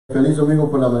Feliz Domingo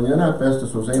por la mañana, Pastor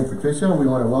José and Patricia. We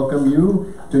want to welcome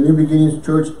you to New Beginnings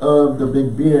Church of the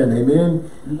Big Bend. Amen.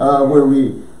 Where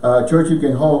we, church you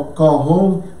can call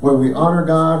home, where we honor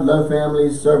God, love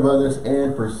families, serve others,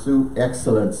 and pursue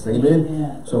excellence. Amen.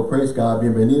 Amen. So praise God.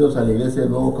 Bienvenidos a la Iglesia del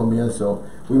Nuevo Comienzo.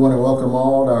 We want to welcome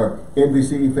all our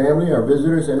NBC family, our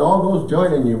visitors, and all those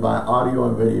joining you by audio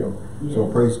and video. Yes.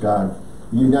 So praise God.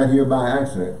 You're not here by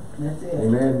accident. That's it.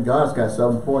 Amen. God's got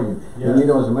something for you. Yes. And you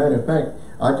know, as a matter of fact,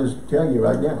 I just tell you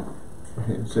right now,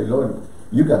 say, Lord,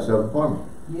 you got something for me.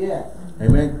 Yeah.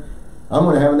 Amen. I'm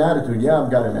going to have an attitude. Yeah, I've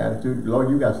got an attitude.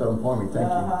 Lord, you got something for me. Thank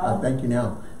you. I thank you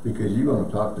now because you're going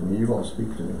to talk to me. You're going to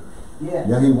speak to me. Yes.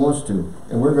 Yeah, he wants to.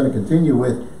 And we're going to continue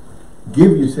with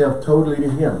give yourself totally to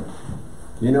him.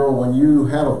 You know, when you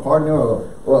have a partner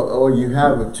or you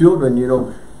have children, you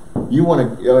know, you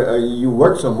want to, you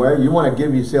work somewhere, you want to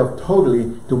give yourself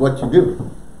totally to what you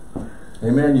do.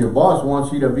 Amen. Your boss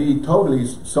wants you to be totally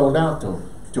sold out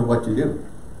to what you do.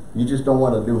 You just don't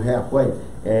want to do halfway.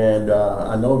 And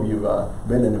I know you've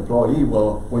been an employee.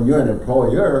 Well, when you're an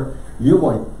employer, you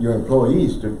want your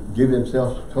employees to give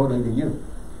themselves totally to you.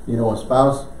 You know, a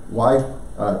spouse, wife,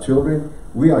 children,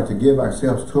 we are to give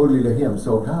ourselves totally to him.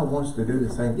 So God wants to do the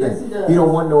same thing. Yes, he does. He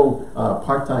don't want no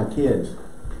part-time kids.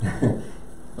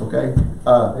 Okay?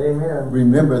 Amen.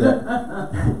 Remember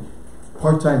that.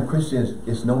 Part-time Christians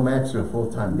is no match to a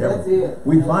full-time devil. That's it.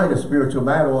 We find a spiritual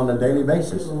battle on a daily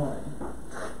basis.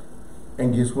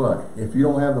 And guess what? If you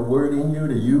don't have the word in you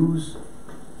to use,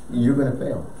 you're going to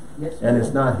fail. Yes, and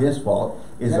it's not his fault.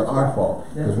 It's our fault.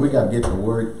 Because we got to get the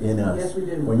word in us. Yes, we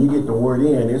do. When you get the word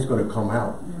in, it's going to come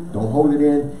out. Don't hold it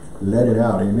in. Let it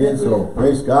out. Amen. So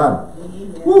praise God.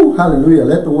 Woo, hallelujah.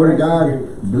 Let the word of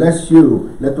God bless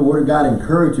you. Let the word of God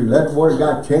encourage you. Let the word of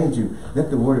God change you.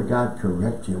 Let the word of God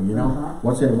correct you, you know.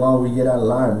 Once in a while we get out of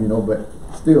line, you know, but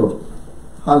still,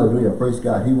 hallelujah, praise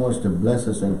God. He wants to bless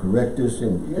us and correct us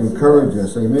and encourage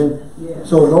us. Amen. Yes.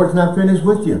 So the Lord's not finished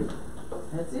with you.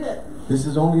 That's it. This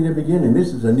is only the beginning.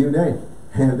 This is a new day.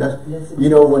 That's, you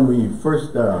know, when we first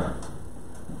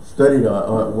studied,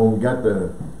 when we got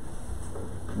the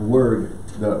word,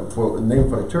 the name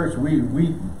for the church,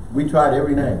 we tried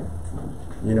every name.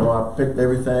 You know, I picked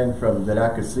everything from that I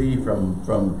could see from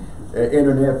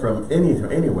internet, from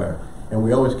anywhere, and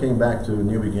we always came back to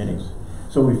New Beginnings.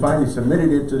 So we finally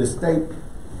submitted it to the state,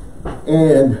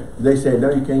 and they said,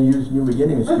 no, you can't use New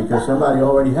Beginnings because somebody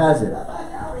already has it.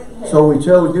 So we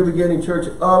chose New Beginning Church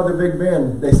of the Big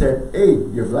Bend. They said, hey,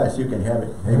 you're blessed, you can have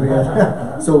it.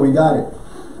 Amen. So we got it.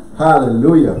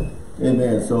 Hallelujah.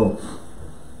 Amen. So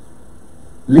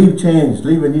leave change,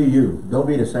 leave a new you. Don't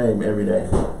be the same every day.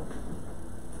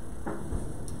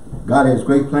 God has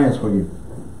great plans for you.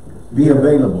 Be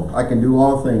available. I can do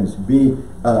all things. Be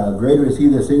greater is he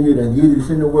that's in you than he that's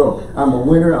in the world. I'm a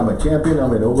winner. I'm a champion.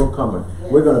 I'm an overcomer.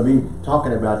 Yes. We're going to be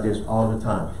talking about this all the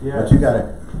time. Yes. But you got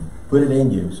to put it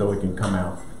in you so it can come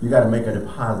out. You got to make a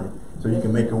deposit so you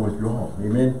can make a withdrawal.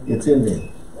 Amen. It's in there.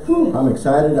 I'm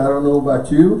excited. I don't know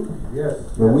about you. Yes.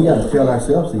 But we got to tell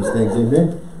ourselves these things.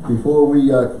 Amen. Before we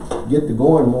get to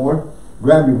going more,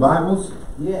 grab your Bibles.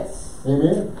 Yes.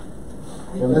 Amen.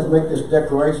 And let's make this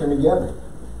declaration together.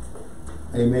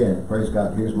 Amen. Praise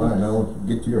God. Here's mine. I want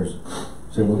to get yours.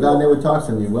 Say, well, God never talks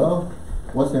to me. Well,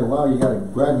 once in a while, you got to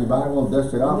grab your Bible and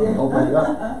dust it off and open it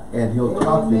up. And he'll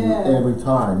talk to you every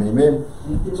time. Amen.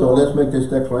 So let's make this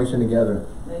declaration together.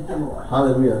 Thank you, Lord.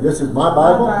 Hallelujah. This is my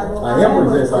Bible. I am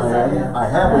what it says I am. I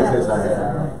have what it says I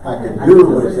am. I can do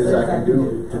what it says I can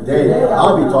do. Today,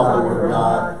 I'll be talking with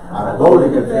God. I boldly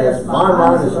confess. My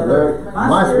mind is alert.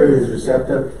 My spirit is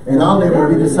receptive. And I'll never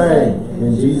be the same.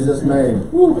 In Jesus' name.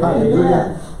 Woo,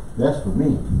 hallelujah. That's for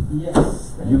me.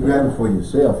 Yes. You grab it for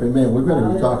yourself. Amen. We're going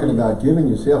to be talking about giving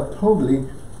yourself totally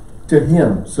to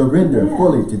him. Surrender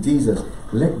fully to Jesus.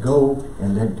 Let go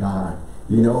and let God.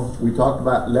 You know, we talked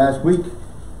about last week.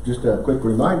 Just a quick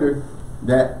reminder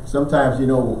that sometimes, you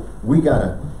know, we got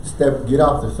to get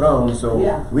off the throne so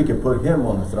we can put him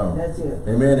on the throne. That's it.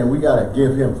 Amen. And we got to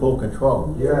give him full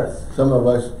control. Yes. Some of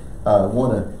us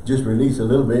want to just release a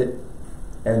little bit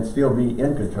and still be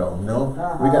in control. No,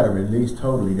 we got to release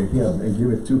totally to him and give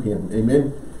it to him.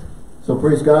 Amen. So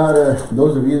praise God.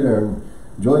 Those of you that are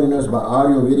joining us by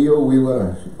audio, video,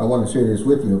 I want to share this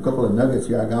with you. A couple of nuggets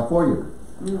here I got for you.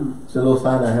 It's a little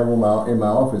sign I have in my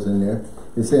office in there.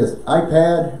 It says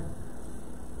iPad,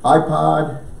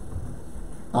 iPod,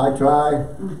 I try,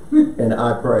 and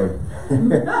I pray.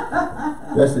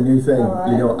 That's the new thing.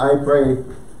 Right. You know, I pray.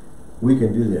 We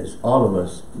can do this. All of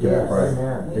us can pray.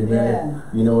 Amen. Amen.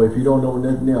 You know, if you don't know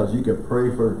nothing else, you can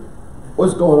pray for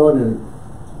what's going on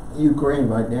in Ukraine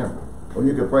right now. or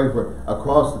you can pray for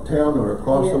across the town or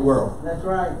across the world. That's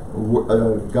right.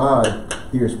 God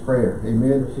hears prayer.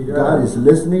 Amen. Yes, he does. God is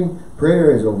listening.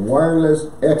 Prayer is a wireless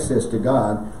access to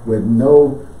God with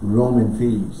no roaming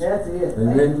fees. That's it.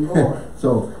 Amen. Thank you, Lord.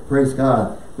 So praise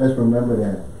God. Let's remember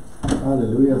that.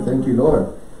 Hallelujah. Thank you,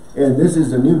 Lord. And this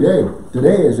is a new day.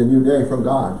 Today is a new day from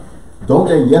God. Don't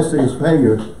let yesterday's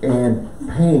failures and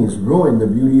pains ruin the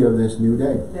beauty of this new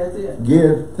day. That's it.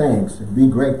 Give thanks. Be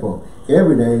grateful.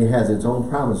 Every day has its own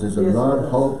promises of Yes, love, it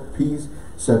does. hope, peace,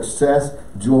 success,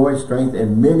 joy, strength,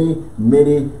 and many,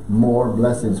 many more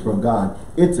blessings from God.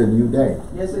 It's a new day.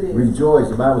 Yes, it is. Rejoice.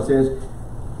 The Bible says,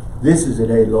 this is the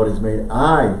day the Lord has made.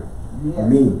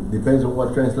 Me, depends on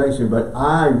what translation, but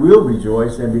I will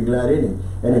rejoice and be glad in it.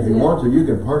 And if you want to, you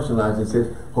can personalize it. It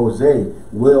says, Jose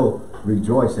will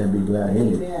rejoice and be glad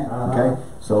in it. Okay?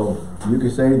 So you can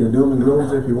say the doom and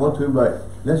glooms if you want to, but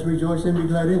let's rejoice and be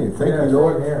glad in it. Thank you,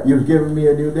 Lord. Yes. You've given me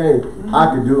a new day.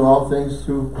 I can do all things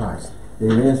through Christ.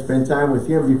 Amen. Spend time with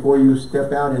Him before you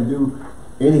step out and do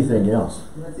anything else.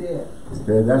 That's it.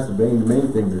 Okay, that's the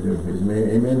main thing to do.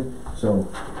 Amen.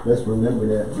 So let's remember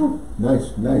that.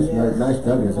 Nice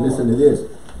nuggets. Listen to this.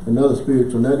 Another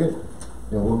spiritual nugget.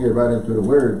 And we'll get right into the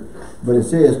word. But it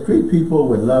says, treat people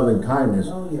with love and kindness.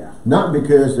 Oh, yeah. Not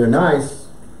because they're nice.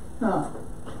 Huh.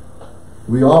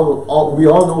 We all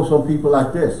know some people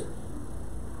like this.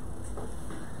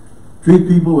 Treat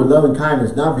people with love and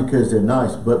kindness, not because they're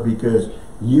nice, but because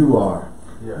you are.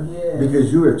 Yeah. Yes.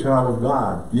 Because you're a child of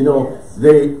God. You know, Yes.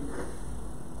 they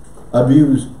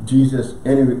abused Jesus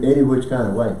any which kind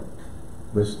of way.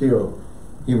 But still,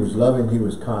 He was loving, He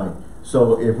was kind.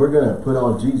 So if we're going to put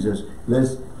on Jesus,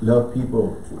 let's love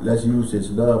people. Let's use His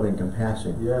love and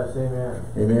compassion. Yes, amen.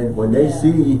 Amen. When they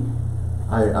see,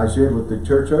 I shared with the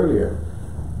church earlier,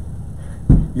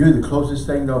 you're the closest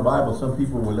thing to a Bible some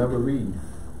people will ever read.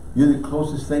 You're the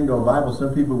closest thing to a Bible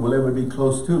some people will ever be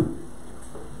close to.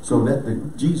 So let the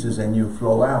Jesus in you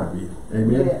flow out of you.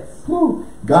 Amen. Yes. Woo.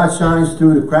 God shines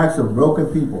through the cracks of broken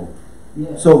people.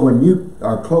 Yes. So when you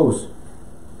are close,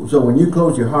 when you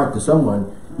close your heart to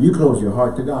someone, you close your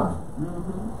heart to God.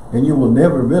 And you will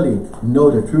never really know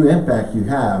the true impact you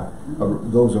have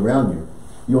of those around you.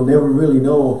 You'll never really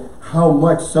know how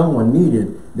much someone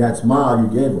needed that smile you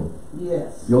gave them.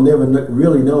 Yes. You'll never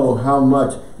really know how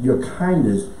much your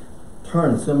kindness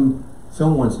turned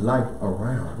someone's life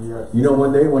around. Yes. You know,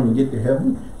 one day when you get to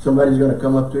heaven, somebody's going to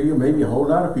come up to you, maybe a whole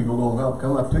lot of people are going to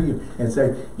come up to you and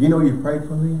say, you know, you prayed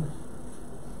for me.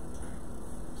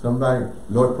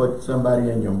 Lord put somebody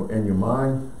in your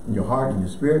mind, in your heart, in your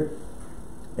spirit,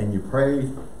 and you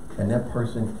prayed, and that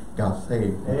person got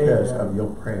saved because of your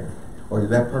prayer. Or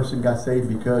that person got saved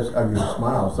because of your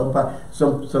smile.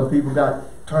 Some people got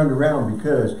turned around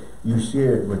because you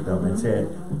shared with them and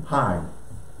said, hi,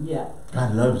 Yeah.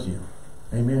 God loves you.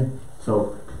 Amen.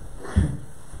 So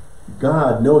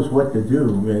God knows what to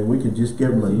do, man. We could just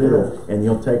give him a little and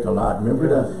he'll take a lot. Remember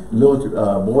the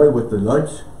little boy with the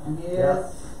lunch?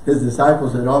 Yes. His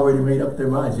disciples had already made up their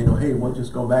minds, you know, hey, we'll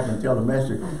just go back and tell the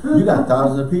master, you got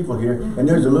thousands of people here, and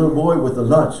there's a little boy with the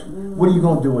lunch. What are you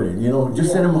going to do with it? You know,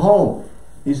 just send him home.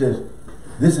 He says,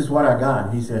 this is what I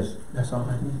got. He says, that's all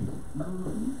I need.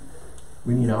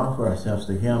 We need to offer ourselves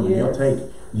to him, and he'll take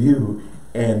you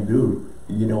and do,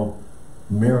 you know,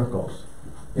 miracles.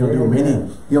 He'll do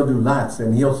many, he'll do lots,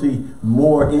 and he'll see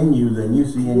more in you than you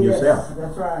see in yourself.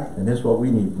 That's right. And that's what we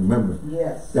need. Remember,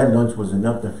 Yes. that lunch was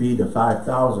enough to feed the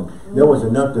 5,000. There was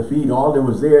enough to feed all that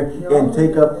was there and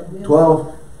take up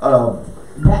 12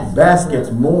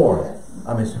 baskets more. Yes.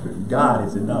 I mean, God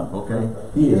is enough, okay?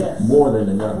 He is Yes. more than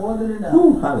enough. More than enough.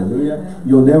 Woo, hallelujah.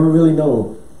 You'll never really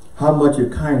know how much your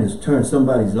kindness turns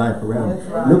somebody's life around. That's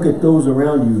right. Look at those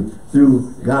around you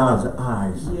through God's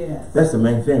eyes. Yes. That's the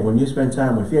main thing. When you spend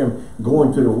time with him, go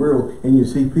into the world and you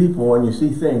see people and you see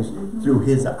things through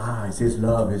his eyes, his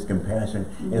love, his compassion,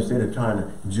 instead of trying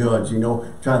to judge, you know,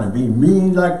 trying to be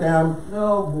mean like them,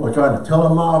 or trying to tell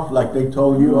them off like they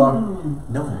told you off.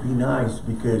 No, be nice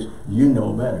because you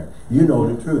know better. You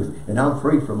know the truth. And I'm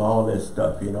free from all this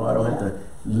stuff, you know. I don't have to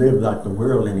live like the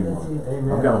world anymore.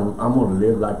 I'm going to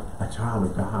live like a child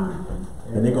of God.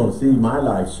 And they're going to see my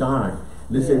light shine.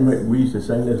 Listen, we used to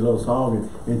sing this little song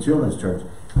in children's church.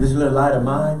 This little light of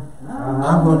mine,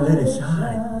 I'm going to let it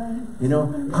shine. You know,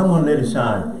 I'm going to let it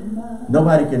shine.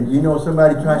 Nobody can, you know,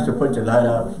 somebody tries to put your light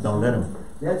out, don't let them.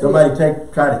 Somebody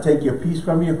try to take your peace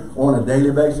from you on a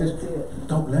daily basis,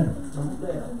 don't let them. Don't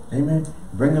let them. Amen.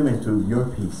 Bring them into your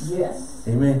peace. Yes.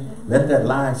 Amen. Let that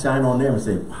light shine on them and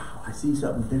say, wow, I see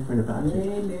something different about you.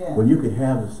 Amen. Well, you could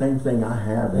have the same thing I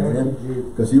have,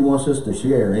 amen. Because he wants us to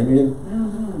share, amen.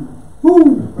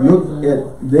 Look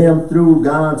at them through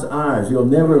God's eyes. You'll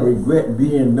never regret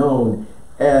being known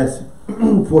as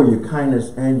for your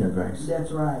kindness and your grace.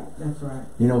 That's right. That's right.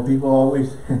 You know, people are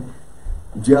always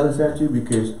jealous at you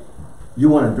because you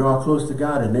want to draw close to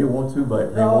God and they want to,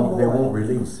 but they won't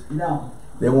release. No.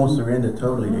 They won't surrender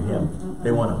totally to Him.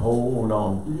 They want to hold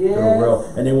on to the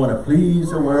world. And they want to please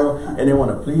the world and they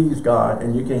want to please God,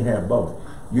 and you can't have both.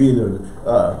 You're either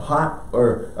hot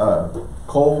or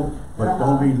cold, but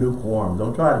don't be lukewarm.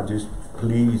 Don't try to just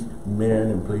please men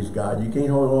and please God. You can't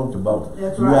hold on to both.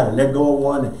 That's you got to let go of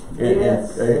one and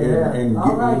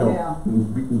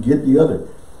get the other.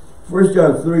 1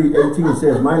 John 3:18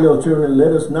 says, "My little children,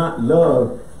 let us not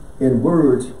love in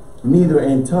words, neither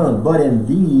in tongue, but in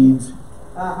deeds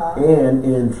and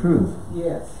in truth."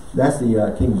 Yes. That's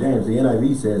the King James. The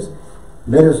NIV says,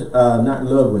 "Let us not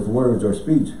love with words or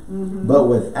speech, but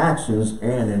with actions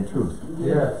and in truth."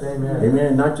 Yes, amen.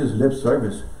 Amen. Not just lip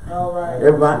service. All right.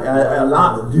 Everybody, a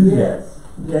lot do that.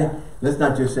 Okay. Yeah. Let's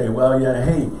not just say, "Well, yeah,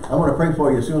 hey, I want to pray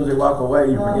for you." As soon as they walk away,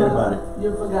 you forget about it.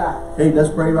 You forgot. Hey, let's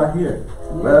pray right here.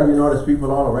 Yes. Well, you know, there's people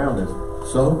all around us.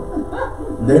 So,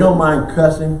 they don't mind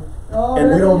cussing.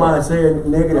 And they don't mind saying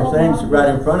negative things right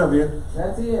in front of you.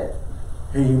 That's it.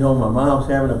 Hey, you know, my mom's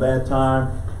having a bad time.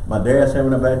 My dad's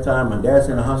having a bad time. My dad's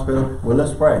in the hospital. Well,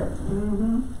 let's pray.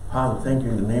 Father, thank you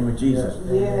in the name of Jesus.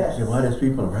 Yes. Say, well, there's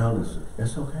people around us.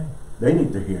 It's okay. They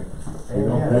need to hear. You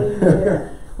know? Amen.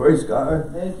 Praise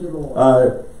God. Thank you,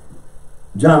 Lord.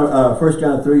 1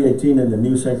 John 3:18 in the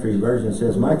New Century Version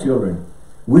says, "My children,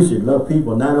 we should love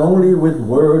people not only with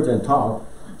words and talk,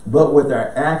 but with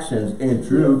our actions in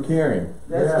true caring."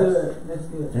 That's good. That's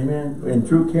good. Amen. In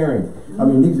true caring. I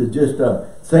mean, these are just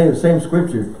same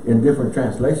scripture in different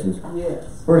translations. Yes.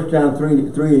 1 John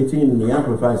 3:18 in the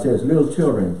Amplified says, "Little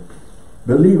children,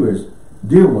 believers,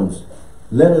 dear ones,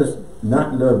 let us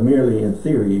not love merely in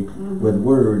theory with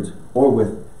words or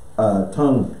with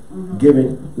tongue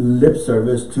giving lip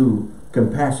service to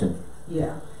compassion."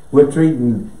 Yeah. We're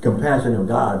treating compassion of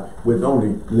God with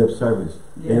only lip service.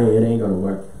 Yeah. It ain't going to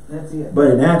work. That's it. But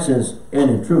in actions and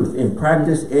in truth, in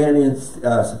practice and in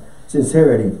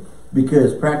sincerity,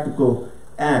 because practical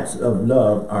acts of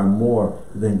love are more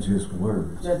than just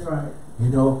words. That's right. You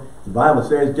know, the Bible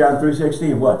says, John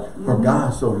 3:16, what? For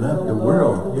God so loved the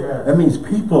world. Yes. That means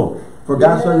people. For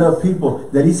God so loved people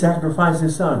that He sacrificed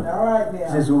His Son. All right now.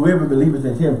 He says, whoever believeth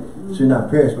in Him should not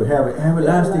perish, but have an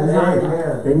everlasting life.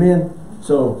 Amen.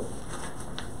 So,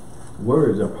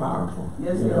 words are powerful.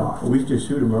 Yes, they are. We just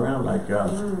shoot them around like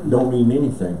don't mean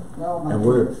anything, and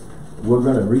we're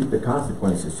going to reap the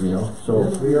consequences. You know, so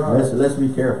yes, we are. let's be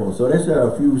careful. So that's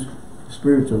a few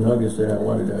spiritual nuggets that I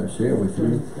wanted to share with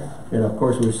you. And of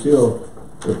course,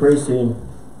 the praise team,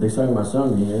 they sung my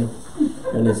song again,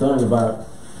 and they sung about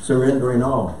surrendering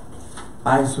all.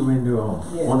 I surrender all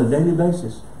on a daily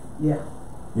basis. Yeah.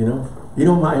 You know, you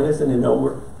don't mind listening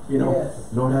over. You know,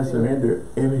 Lord, I surrender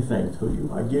everything to you.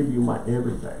 I give you my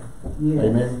everything. Yes.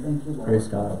 Amen. Thank you, Lord. Praise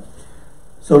God.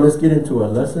 So let's get into a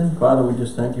lesson. Father, we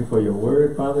just thank you for your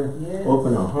word, Father. Yes.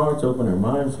 Open our hearts, open our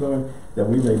minds, Lord, that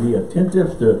we may be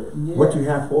attentive to what you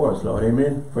have for us, Lord.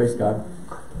 Amen. Praise God.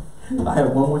 I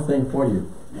have one more thing for you.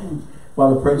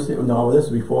 Father, praise you. No, this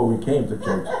is before we came to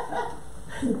church.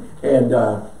 And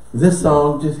this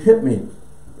song just hit me.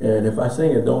 And if I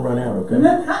sing it, don't run out, okay?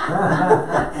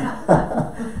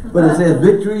 But it says,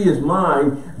 victory is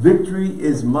mine, victory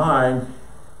is mine,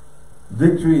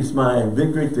 victory is mine,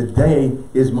 victory today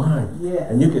is mine. Yes.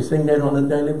 And you can sing that on a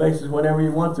daily basis whenever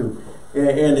you want to.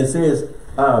 And it says,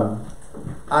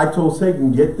 I told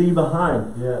Satan, get thee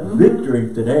behind. Yes.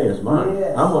 Victory today is mine.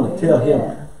 Yes. I'm going to tell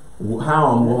him how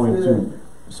I'm going to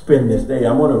spend this day.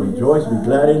 I'm going to rejoice, be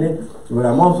glad in it. But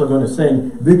I'm also going to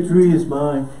sing, victory is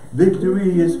mine,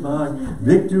 victory is mine,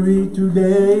 victory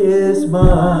today is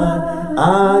mine.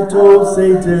 I told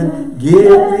Satan,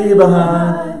 get thee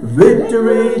behind,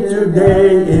 victory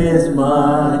today is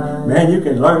mine. Man, you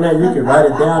can learn that, you can write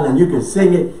it down, and you can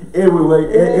sing it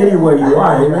everywhere, anywhere you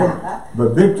are, amen. But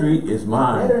victory is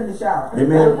mine. Better in the shower.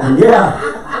 Amen. Yeah.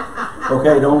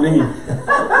 Okay, don't leave.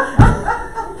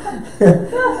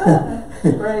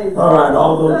 All right,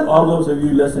 all those of you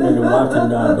listening and watching,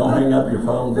 don't hang up your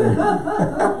phones.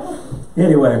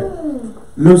 Anyway,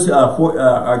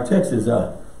 our text is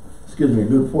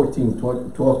Luke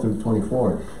 14:12 through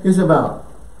 24. It's about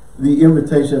the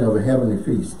invitation of a heavenly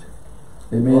feast.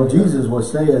 Amen. Jesus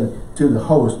was saying to the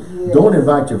host, don't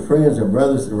invite your friends and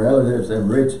brothers and relatives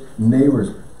and rich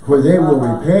neighbors, for they will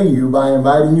repay you by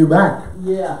inviting you back.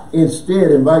 Yeah. Instead,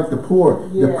 invite the poor,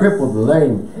 the crippled, the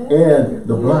lame, and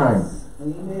the blind.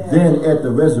 Then at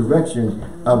the resurrection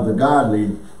of the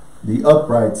godly, the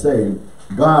upright saved,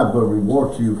 God will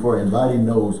reward you for inviting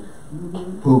those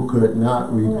who could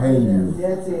not repay you.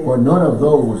 That's it. For none of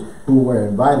those who were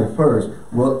invited first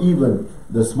will even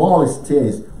the smallest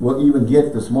taste, will even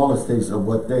get the smallest taste of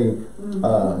what they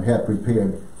have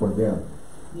prepared for them.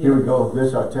 Yeah. Here we go. This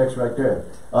is our text right there.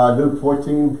 Luke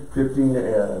 14, 15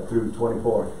 through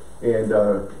 24. And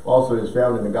also is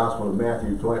found in the Gospel of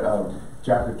Matthew,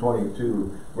 chapter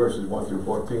 22, verses 1 through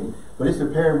 14. But it's a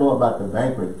parable about the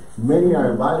banquet. Many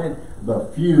are invited,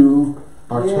 but few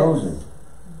are chosen.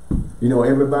 You know,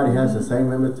 everybody has the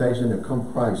same invitation to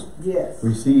come Christ,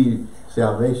 receive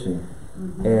salvation,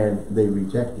 and they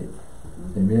reject it.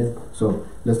 Amen. So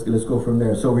let's go from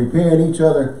there. So repaying each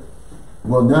other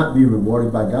will not be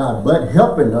rewarded by God, but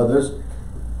helping others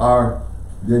are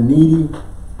the needy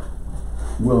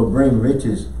will bring rich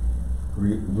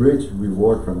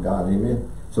reward from God.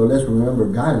 Amen. So let's remember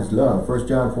God is love. 1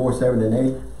 John 4, 7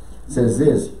 and 8 says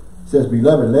this. It says,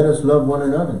 Beloved, let us love one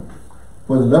another.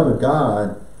 For the love of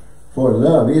God, for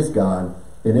love is God,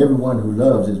 and everyone who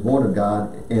loves is born of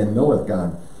God and knoweth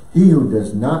God. He who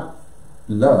does not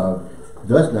love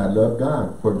does not love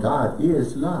God, for God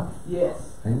is love.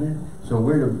 Yes. Amen. So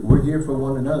we're here for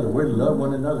one another. We're to love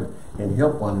one another and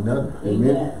help one another.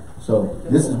 Amen. So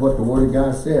this is what the Word of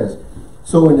God says.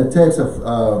 So in the text of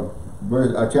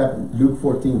Luke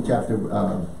 14, chapter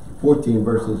 14,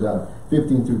 verses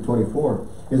 15 through 24,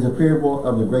 is a parable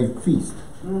of the great feast.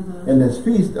 And this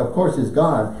feast, of course, is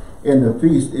God, and the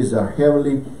feast is a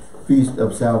heavenly feast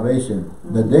of salvation.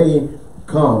 The day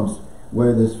comes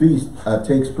where this feast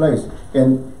takes place,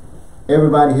 and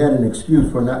everybody had an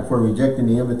excuse for rejecting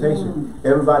the invitation.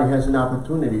 Everybody has an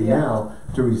opportunity now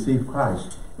to receive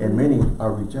Christ, and many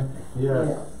are rejecting.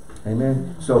 Yes.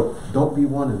 Amen. So don't be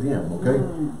one of them, okay?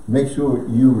 Make sure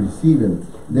you receive him.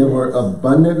 They were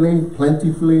abundantly,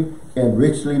 plentifully, and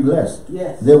richly blessed.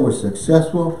 Yes. They were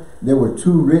successful. They were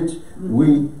too rich.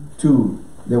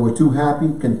 They were too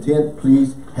happy, content,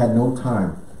 pleased, had no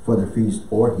time for the feast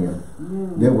or him.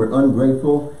 They were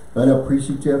ungrateful,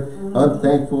 unappreciative,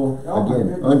 unthankful,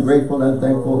 ungrateful,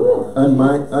 unthankful,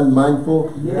 unmindful,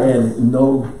 and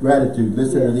no gratitude.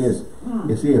 Listen to this.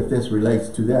 You see if this relates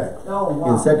to that.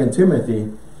 In 2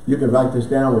 Timothy, you can write this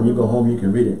down when you go home, you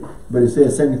can read it. But it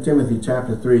says 2 Timothy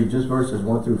chapter 3, just verses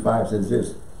 1 through 5 says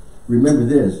this. Remember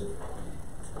this.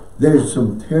 There's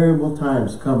some terrible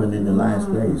times coming in the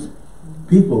last days.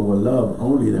 People will love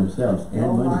only themselves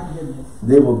and money.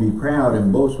 They will be proud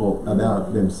and boastful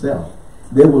about themselves.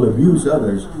 They will abuse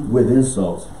others with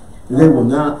insults. They will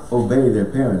not obey their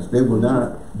parents. They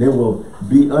will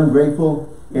be ungrateful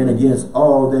and against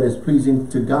all that is pleasing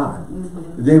to God.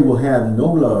 They will have no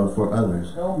love for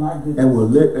others and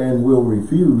will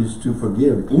refuse to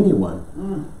forgive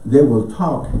anyone. They will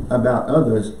talk about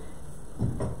others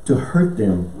to hurt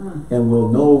them and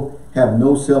will have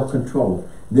no self-control.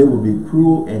 They will be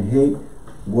cruel and hate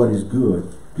what is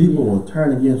good. People will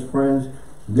turn against friends.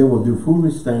 They will do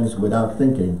foolish things without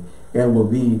thinking and will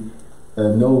be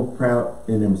no proud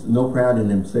in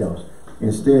themselves.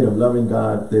 Instead of loving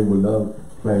God, they will love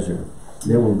pleasure.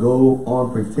 They will go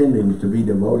on pretending to be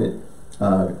devoted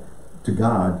to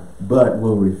God, but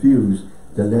will refuse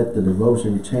to let the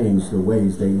devotion change the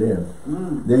ways they live.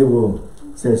 They will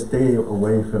say, stay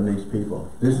away from these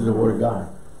people. This is the Word of God.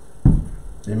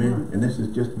 Amen. And this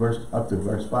is just up to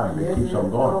verse 5. It keeps on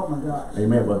going. Oh my gosh.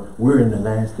 Amen. But we're in the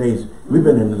last days. We've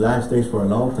been in the last days for a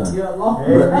long time. Yeah, long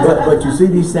but you see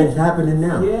these things happening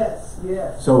now. Yes,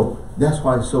 yes. So that's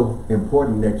why it's so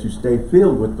important that you stay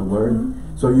filled with the Word,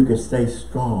 so you can stay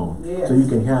strong, so you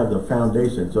can have the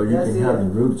foundation, so you can have the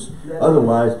roots.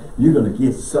 Otherwise, you're going to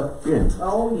get sucked in.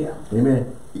 Oh yeah.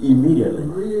 Amen. Immediately.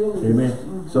 Really?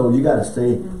 Amen. So you got to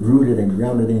stay rooted and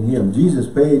grounded in him. Jesus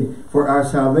paid for our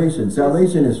salvation.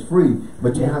 Salvation is free,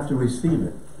 but you have to receive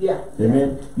it. Yeah.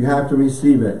 Amen. You have to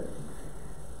receive it.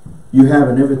 You have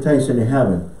an invitation to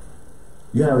heaven.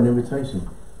 You have an invitation,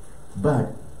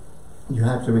 but you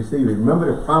have to receive it.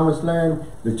 Remember the promised land?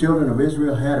 The children of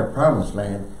Israel had a promised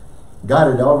land.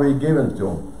 God had already given it to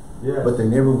them, but they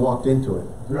never walked into it.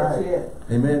 That's it.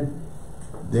 Amen.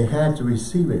 They had to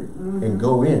receive it and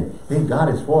go in. Hey, God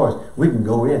is for us. We can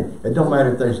go in. It don't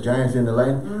matter if there's giants in the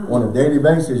land. On a daily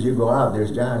basis, you go out,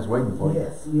 there's giants waiting for you.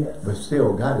 Yes, yes. But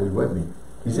still, God is with me.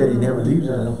 He said he never leaves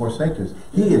us and forsakes us.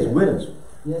 He is with us.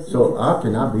 Yes, So I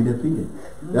cannot be defeated.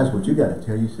 That's what you got to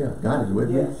tell yourself. God is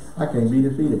with me. I can't be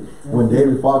defeated. When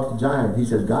David fought the giant, he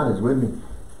says, God is with me.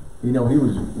 You know, he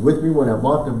was with me when I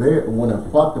fought the bear,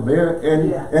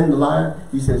 and the lion.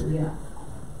 He says,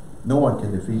 no one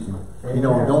can defeat you. You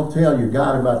know, don't tell your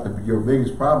God about your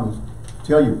biggest problems.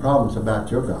 Tell your problems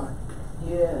about your God.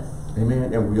 Yes.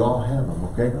 Amen. And we all have them,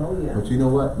 okay? Oh, yeah. But you know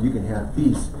what? You can have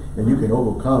peace and you can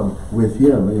overcome with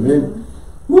him. Amen.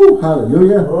 Woo,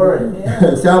 hallelujah. Glory.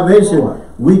 Yeah. Salvation, Lord.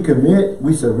 we commit,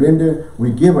 we surrender,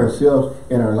 we give ourselves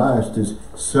and our lives to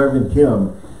serving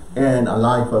him, and a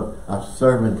life of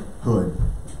servanthood,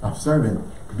 of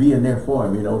serving, being there for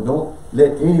him. You know, don't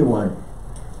let anyone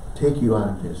take you out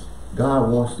of this. God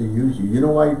wants to use you. You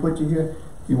know why he put you here?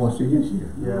 He wants to use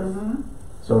you. Yes.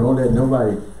 So don't let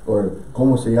nobody, or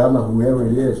como se llama, whoever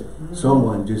it is,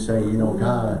 someone just say, you know,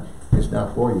 God, it's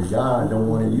not for you. God don't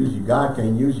want to use you. God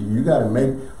can't use you. You got to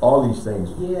make all these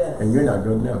things. Yes. And you're not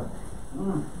good enough.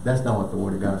 That's not what the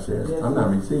Word of God says. I'm not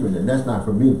receiving it. That's not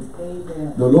for me.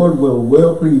 Amen. The Lord will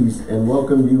well please and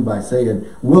welcome you by saying,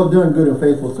 well done, good and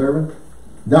faithful servant.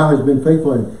 Thou hast been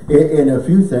faithful in a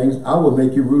few things. I will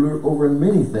make you ruler over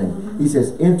many things. He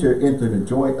says, enter into the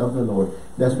joy of the Lord.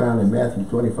 That's found in Matthew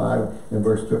 25 and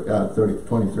verse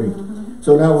 23.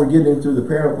 So now we're getting into the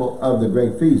parable of the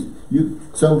great feast.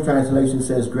 Some translation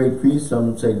says great feast,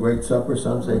 some say great supper,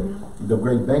 some say the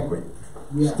great banquet.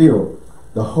 Yeah. Still,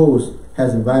 the host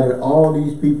has invited all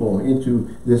these people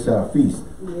into this feast.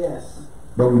 Yes.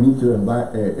 But we need to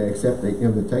accept the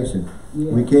invitation.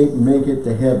 Yes. We can't make it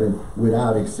to heaven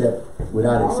without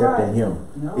accepting him.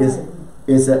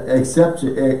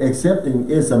 Accepting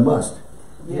is a must.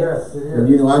 Yes. It is. And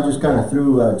you know, I just kind of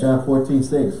threw John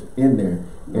 14:6 in there.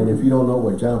 And if you don't know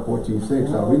what John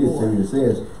 14:6, I'll read it to you. It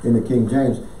says in the King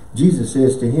James, Jesus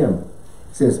says to him,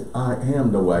 says, I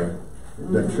am the way,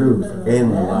 the truth,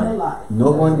 and the life.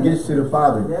 No one gets to the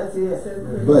Father That's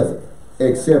it. but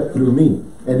except through me.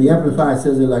 And the Amplified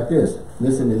says it like this.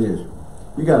 Listen to this.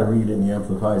 You got to read in the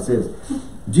Amplified. It says,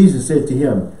 Jesus said to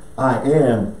him, I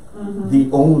am the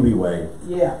only way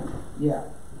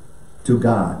to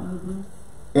God,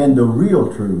 and the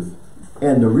real truth,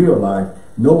 and the real life.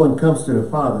 No one comes to the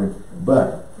Father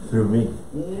but through me.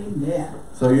 Amen.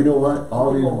 So you know what?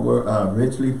 All these were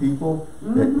richly people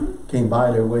that came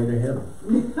by their way to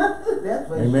heaven. That's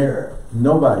for Amen. sure.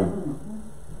 Nobody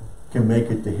can make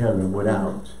it to heaven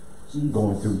without Jesus.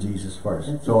 going through Jesus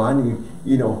first. So I need,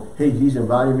 you know, hey, he's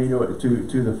inviting me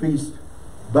to the feast,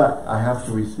 but I have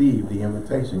to receive the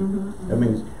invitation. That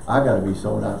means I got to be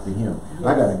sold out to him.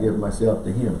 I got to give myself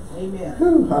to him. Amen.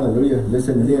 Whew, hallelujah.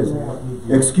 Listen to this.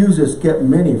 Excuses kept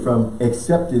many from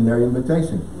accepting their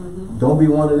invitation. Don't be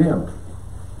one of them.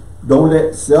 Don't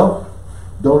let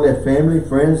don't let family,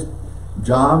 friends,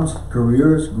 jobs,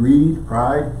 careers, greed,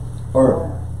 pride,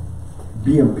 or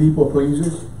being people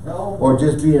pleasers, or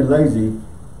just being lazy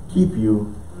keep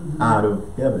you out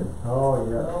of heaven. Oh,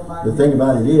 yeah. Oh, my The thing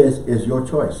about it is your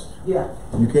choice. Yeah.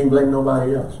 You can't blame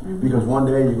nobody else, because one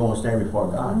day you're going to stand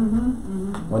before God.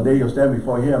 One day you'll stand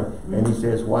before him and he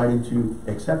says, why didn't you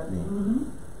accept me?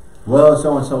 Well,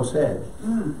 so-and-so said.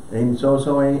 And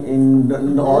so-so ain't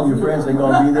all your friends ain't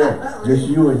going to be there. Just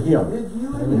you and him.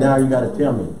 And now you got to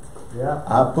tell me. Yeah.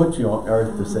 I put you on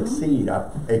earth to succeed. I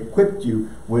equipped you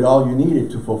with all you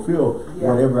needed to fulfill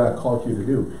whatever I called you to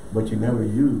do. But you never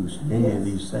used any of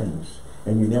these things.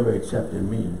 And you never accepted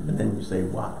me. And then you say,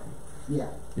 why? Yeah.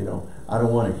 You know, I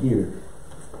don't want to hear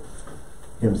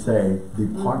him say,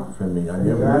 depart from me. I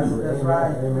never knew you. That's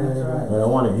right. Amen. That's right. What I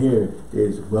want to hear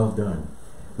is, well done.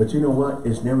 But you know what?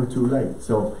 It's never too late.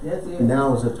 So That's it.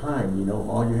 now is the time, you know.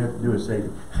 All you have to do is say,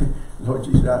 Lord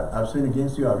Jesus, I've sinned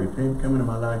against you. I repent. Come into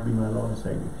my life. Be my Lord and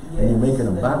Savior. And you're making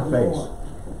a about face.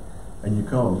 And you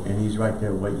come, and he's right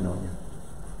there waiting on you.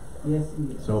 Yes,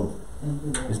 he is. So Thank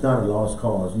you, Lord. it's not a lost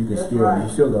cause. You can That's still,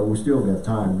 right. we still got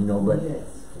time, you know. But Yes.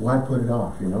 why put it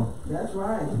off, you know? That's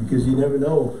right. Because you never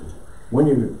know when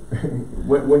you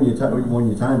when your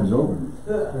time is over.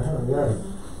 Yes.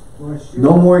 For sure.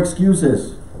 No more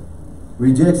excuses.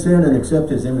 Reject sin and accept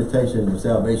his invitation of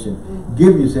salvation.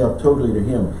 Give yourself totally to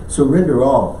him. Surrender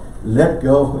all. Let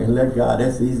go and let God.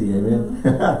 That's easy, amen.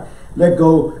 Let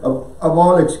go of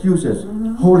all excuses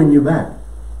holding you back.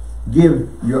 Give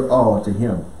your all to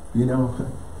him. You know,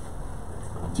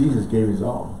 Jesus gave his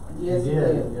all. Yes, he Yeah.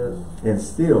 did. Yes. And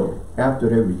still, after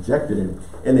they rejected him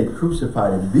and they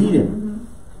crucified him, beat him.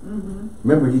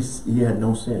 Remember, he had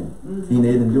no sin. He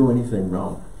didn't do anything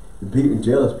wrong. The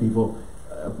jealous people,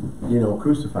 you know,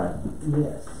 crucified him.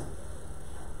 Yes.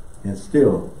 And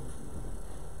still,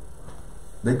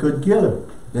 they couldn't kill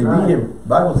him. They beat him.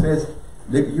 Bible says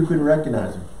you couldn't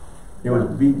recognize him. He was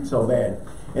beaten so bad.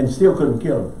 And still couldn't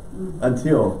kill him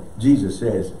until Jesus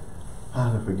says,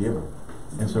 Father, forgive him.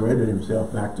 And surrendered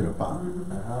himself back to the Father.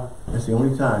 That's the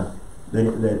only time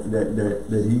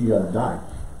that he died.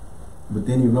 But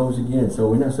then he rose again. So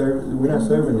we're not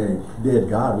serving a dead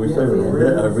God. We're serving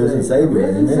a risen Savior.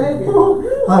 Risen Amen.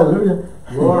 Savior. Hallelujah.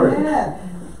 Glory. Amen.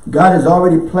 God has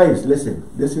already placed, listen,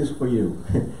 this is for you.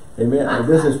 Amen.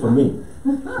 This is for me.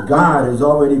 God has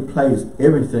already placed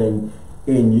everything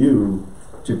in you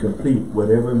to complete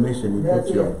whatever mission He puts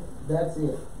you on. That's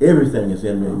it. Everything is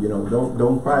in me. You know,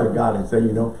 don't cry to God and say,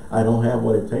 you know, I don't have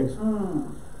what it takes.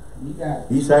 You got it.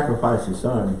 He sacrificed His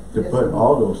Son to put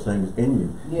all those things in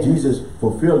you. Yes. Jesus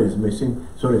fulfilled His mission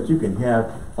so that you can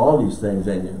have all these things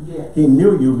in you. Yes. He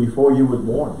knew you before you was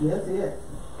born. That's it.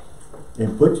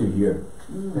 And put you here.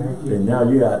 And now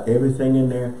you got everything in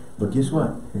there. But guess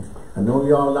what? I know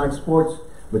y'all like sports,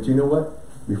 but you know what?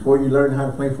 Before you learn how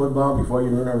to play football, before you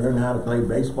learn how to play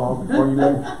baseball, before you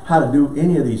learn how to do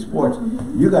any of these sports,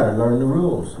 you got to learn the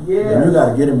rules. Yes. And you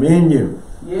got to get them in you.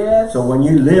 Yes. So when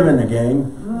you live in the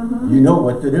game, you know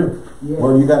what to do. Yes.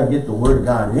 Well, you got to get the Word of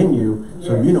God in you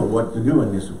so you know what to do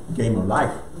in this game of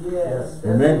life. Yes.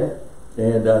 Amen.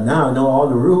 And now I know all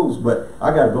the rules, but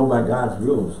I got to go by God's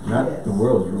rules, not the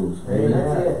world's rules. Amen.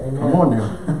 Amen. Come on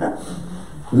now.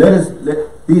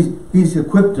 He's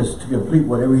equipped us to complete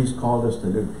whatever He's called us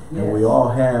to do. Yes. And we all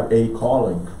have a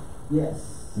calling.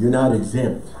 Yes. You're not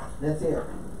exempt. That's it.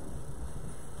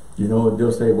 You know,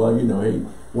 they'll say, well, you know, hey,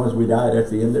 once we die, that's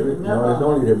the end of it. No, it's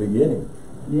only the beginning.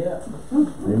 Yeah.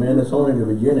 Amen. It's only the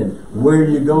beginning. Where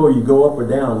you go up or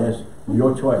down, that's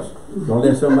your choice. Don't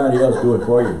let somebody else do it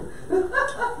for you.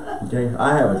 Okay?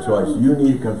 I have a choice. You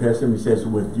need to confess Him. He says,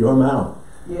 with your mouth.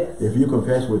 Yes. If you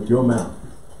confess with your mouth,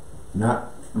 not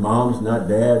moms, not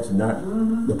dads, not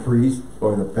the priest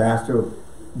or the pastor,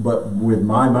 but with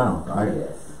my mouth.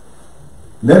 Yes.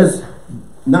 Let us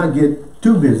not get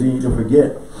too busy to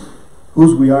forget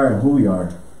whose we are and who we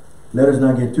are. Let us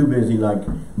not get too busy like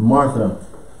Martha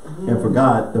and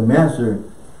forgot the Master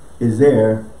is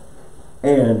there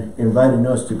and inviting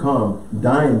us to come,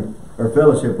 dine or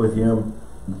fellowship with Him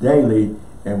daily,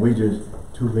 and we just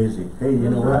too busy. Hey, you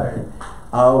know what?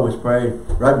 I always pray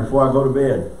right before I go to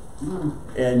bed.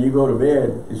 And you go to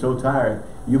bed, you're so tired,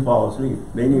 you fall asleep.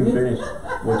 They didn't even finish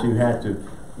what you had to.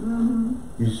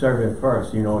 You serve Him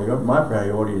first. You know, my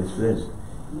priority is this.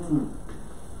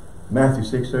 Matthew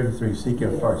 6:33, seek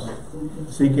Him first.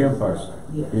 Seek Him first.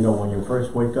 Yes. You know, when you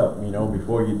first wake up, you know,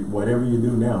 before you, whatever you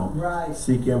do now, Right.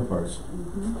 seek Him first.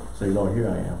 Say, Lord, here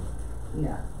I am.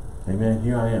 Yeah. Amen,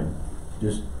 here I am.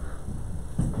 Just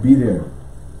be there.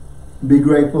 Be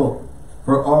grateful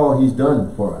for all He's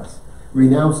done for us.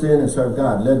 Renounce sin and serve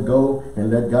God. Let go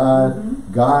and let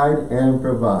God guide and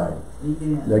provide.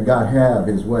 Amen. Let God have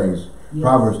His ways. Yes.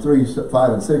 Proverbs 3, 5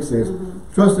 and 6 says,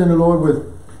 trust in the Lord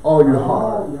with all your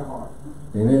heart. All your heart.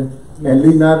 Amen. Yes. And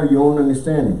lean not of your own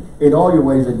understanding. In all your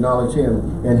ways acknowledge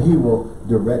Him, and He will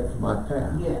direct my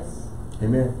path. Yes.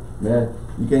 Amen. Man,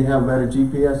 you can't have a better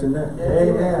GPS than that.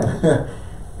 Amen.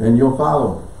 And you'll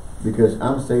follow, because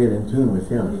I'm staying in tune with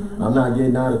Him. I'm not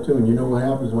getting out of tune. You know what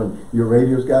happens when your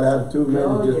radios got out of tune,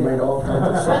 man? It just made all kinds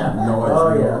of noise.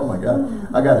 Oh my God.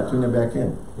 I got to tune it back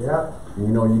in. Yeah. You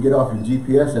know, you get off your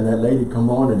GPS and that lady come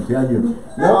on and tell you,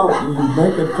 no, you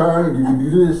make a turn,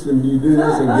 you do this and you do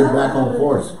this and get back on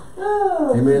course.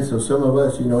 Amen. So some of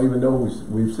us, you know, even though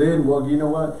we've sinned, well, you know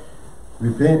what?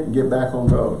 Repent and get back on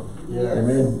the road. Yes.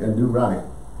 Amen. And do right.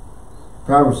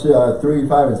 Proverbs 3,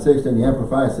 5 and 6 in the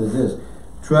Amplified says this,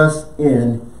 trust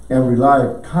in and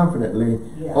rely confidently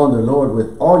on the Lord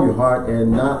with all your heart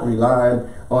and not relying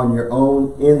on your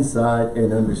own insight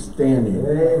and understanding.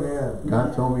 Amen.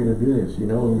 God told me to do this, you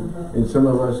know, and some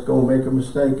of us go make a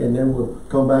mistake and then we'll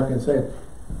come back and say,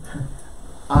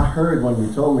 I heard when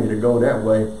you told me to go that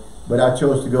way, but I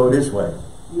chose to go this way.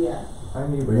 Yeah. But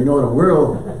you know, the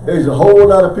world, there's a whole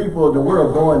lot of people in the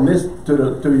world going this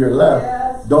to your left.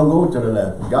 Yes. Don't go to the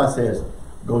left. God says,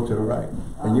 go to the right.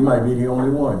 And you might be the only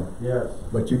one. Yes.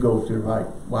 But you go to the right.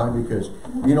 Why? Because,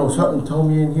 you know, something told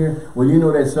me in here. Well, you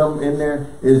know that something in there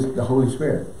is the Holy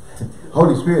Spirit.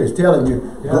 Holy Spirit is telling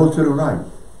you, go to the right.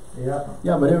 Yeah.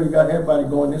 Yeah, but you got everybody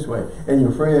going this way. And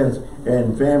your friends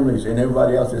and families and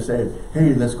everybody else is saying,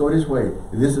 hey, let's go this way.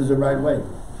 This is the right way.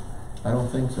 I don't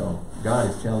think so. God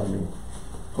is telling me.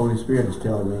 Holy Spirit is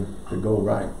telling me to go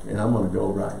right. And I'm going to go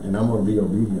right. And I'm going to be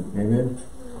obedient. Amen.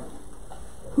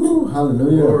 Whew,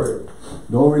 hallelujah. Lord.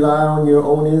 Don't rely on your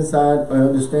own insight or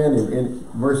understanding. In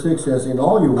verse 6 says, in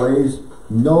all your ways,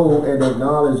 know and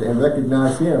acknowledge and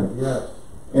recognize Him. Yes.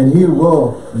 And He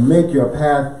will make your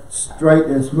path straight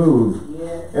and smooth.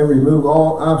 Yes. And remove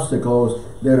all obstacles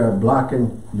that are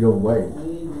blocking your way.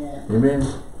 Amen.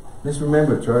 Amen. Let's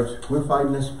remember, church, we're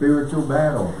fighting a spiritual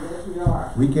battle. Yes, we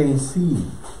are. We can't see.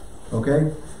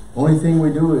 Okay? Only thing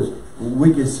we do is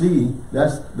we can see,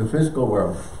 that's the physical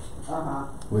world.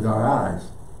 With our eyes.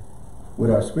 With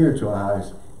our spiritual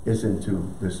eyes, it's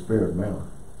into the spirit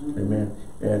realm. Amen.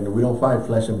 And we don't fight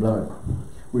flesh and blood.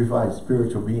 we fight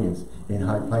spiritual beings in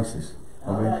high places.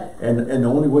 Amen. And the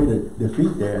only way to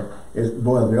defeat that is,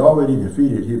 well, they're already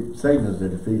defeated. Satan is the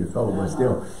defeated foe, but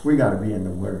still, we got to be in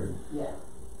the Word. Yeah.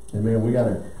 Amen. We got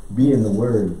to be in the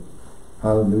Word.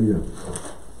 Hallelujah.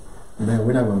 Man,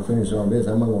 we're not going to finish on this.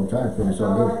 I'm not going to try to finish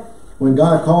on this. When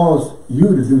God calls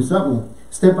you to do something,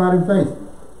 step out in faith.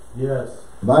 Yes.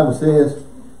 The Bible says,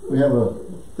 we have a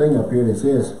thing up here that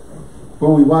says,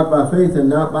 for we walk by faith and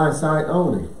not by sight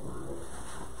only.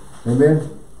 Amen.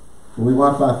 We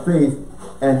walk by faith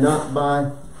and not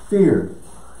by fear.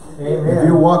 Amen. If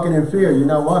you're walking in fear, you're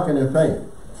not walking in faith.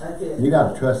 That's it. You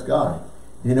got to trust God.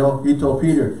 You know, he told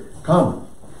Peter, come.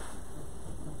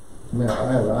 Man,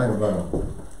 I have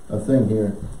a thing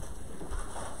here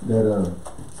that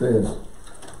says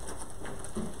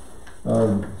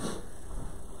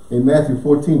in Matthew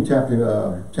 14,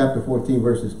 chapter 14,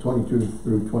 verses 22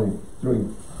 through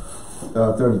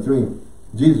 33,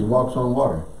 Jesus walks on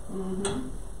water.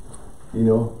 You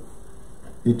know,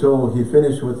 he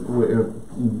finished with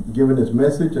giving his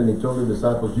message, and he told the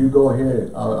disciples, you go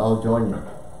ahead, I'll join you.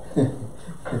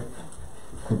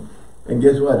 And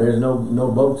guess what? There's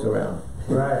no boats around.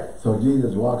 Right. So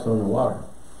Jesus walks on the water.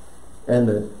 And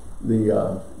the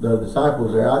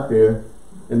disciples are out there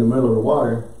in the middle of the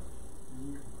water,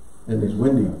 and it's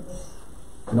windy.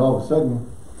 And all of a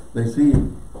sudden, they see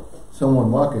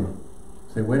someone walking.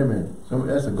 Say, wait a minute,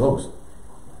 that's a ghost.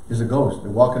 It's a ghost.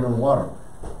 They're walking on the water.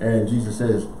 And Jesus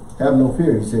says, have no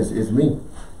fear. He says, it's me.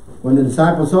 When the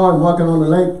disciples saw him walking on the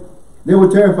lake, they were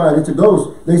terrified. It's a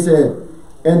ghost. They said,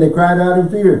 and they cried out in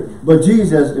fear. But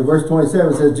Jesus, in verse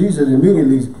 27, says, Jesus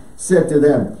immediately said to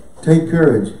them, take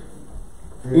courage.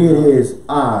 It is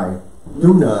I.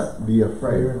 Do not be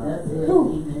afraid.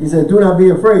 He said, do not be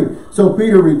afraid. So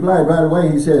Peter replied right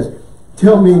away. He says,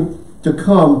 tell me to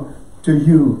come to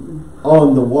you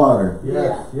on the water.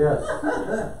 Yes, yes.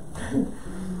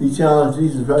 He challenged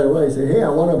Jesus right away. He said, hey, I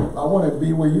want to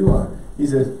be where you are. He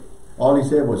says, all he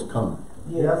said was come.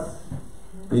 Yes.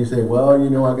 And you say, well, you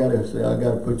know, I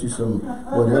gotta put you some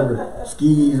whatever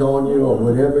skis on you or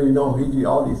whatever, you know.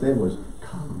 All he said was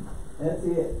come. That's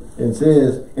it. And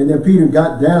says, and then Peter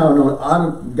got out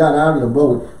of the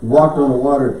boat, walked on the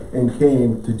water, and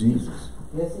came to Jesus.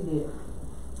 Yes, he did.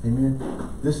 Amen.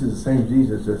 This is the same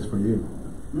Jesus that's for you.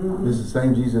 This is the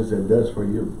same Jesus that does for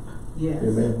you. Yes.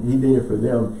 Amen. He did it for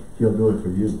them, he'll do it for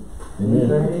you. Amen.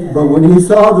 Amen. But when he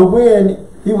saw the wind,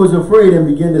 he was afraid and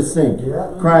began to sink.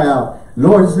 Yeah. Cry out,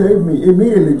 Lord, save me.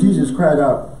 Immediately Jesus cried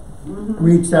out,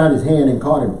 reached out his hand and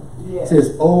caught him. Yes.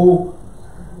 Says, oh,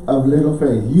 of little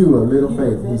faith, you of little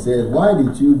faith. He says, why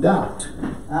did you doubt?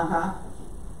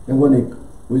 And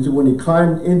when he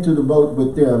climbed into the boat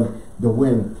with them, the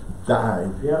wind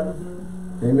died. Yep.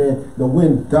 Amen. The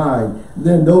wind died.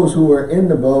 Then those who were in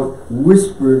the boat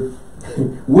whispered,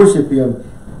 worship him,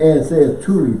 and said,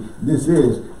 truly, this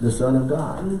is the Son of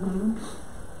God.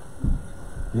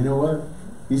 You know what?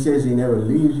 He says he never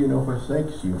leaves you nor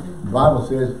forsakes you. The Bible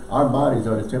says our bodies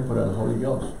are the temple of the Holy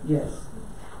Ghost. Yes.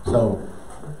 So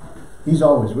he's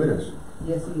always with us.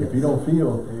 Yes, he is. If you don't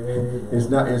feel, it's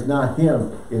not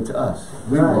him, it's us.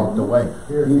 We Right. walked away.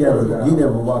 He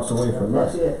never walks away from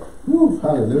us. That's it. Woo,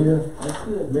 hallelujah. That's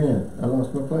good. Man, I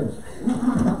lost my place.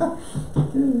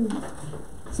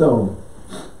 So,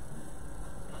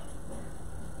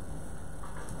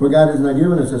 for God has not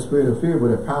given us a spirit of fear,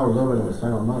 but a power, love, and of a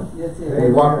sound mind. That's it.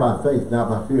 We walk by faith, not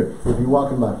by fear. If you're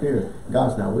walking by fear,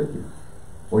 God's not with you.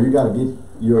 Or you got to get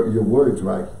your words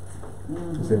right.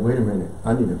 And say, wait a minute,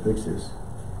 I need to fix this.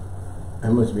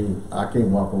 That must be, I can't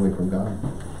walk away from God.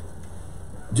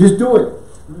 Just do it.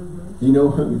 You know,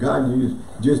 God used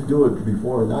just do it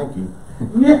before Nike.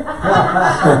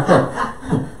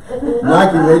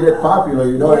 Nike made it popular,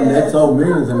 you know, and that sold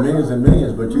millions and millions and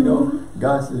millions. But you know,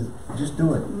 God says, just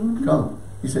do it. Come.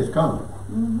 He says, come.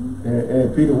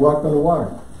 And Peter walked on the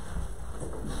water.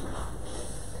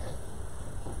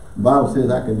 The Bible says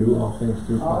I can do all things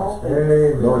through Christ.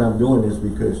 Amen. Lord, I'm doing this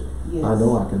because Yes. I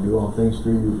know I can do all things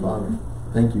through you, Father.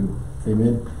 Thank you.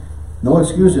 Amen. No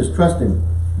excuses. Trust him.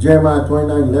 Jeremiah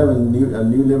 29:11,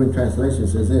 New Living Translation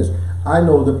says this, I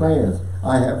know the plans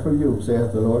I have for you,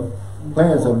 saith the Lord.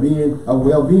 Plans of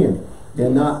well-being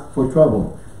and not for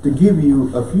trouble, to give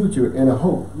you a future and a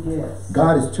hope. Yes.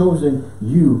 God has chosen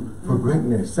you for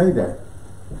greatness. Say that.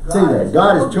 Say that.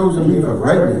 God has chosen me for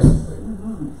greatness.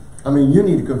 I mean, you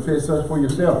need to confess us for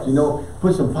yourself. You know,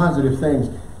 put some positive things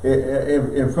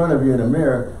in front of you in a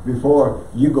mirror before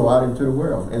you go out into the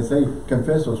world and say,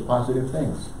 confess those positive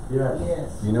things. Yes. Yes.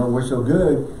 You know, we're so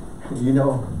good, you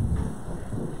know.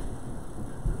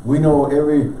 We know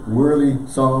every worldly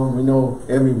song. We know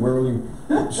every worldly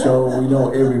show. We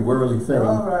know every worldly thing.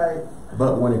 All right.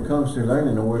 But when it comes to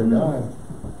learning the Word of God,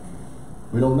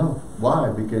 we don't know. Why?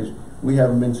 Because we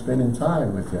haven't been spending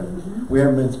time with Him. We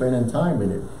haven't been spending time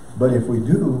in it. But if we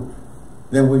do,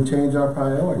 then we change our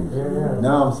priorities.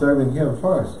 Now I'm serving Him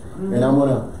first. And I'm going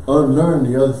to unlearn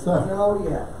the other stuff. Oh,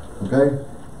 yeah. Okay?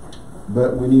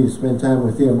 But we need to spend time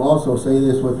with Him. Also say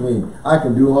this with me. I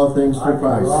can do all things through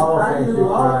Christ,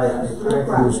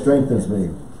 who strengthens me.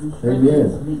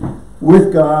 Amen.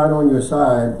 With God on your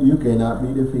side, you cannot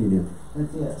be defeated.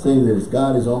 Say this.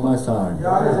 God is on my side.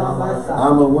 God is on my side.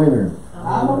 I'm a winner.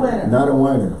 I'm a winner. Not a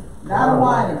whiner. Not a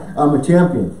whiner. I'm a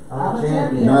champion. I'm a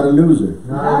champion. Not a loser.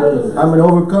 Not a loser. I'm an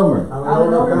overcomer. I'm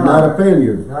an overcomer. Not a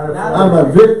failure. I'm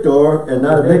a victor and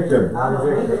not a victor.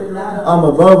 I'm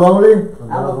above only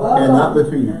and not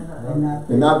defeated.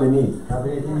 And not beneath.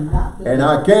 And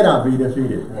I cannot be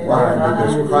defeated. Why?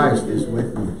 Because Christ is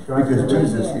with me. Because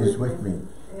Jesus is with me.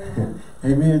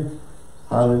 Amen.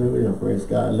 Hallelujah. Praise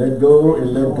God. Let go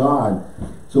and let God.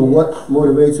 So what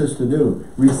motivates us to do?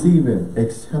 Receive Him.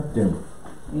 Accept Him.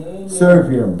 Amen. Serve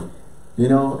Him. You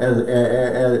know, as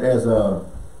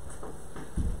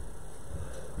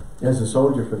a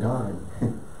soldier for God.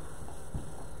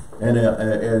 And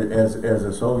as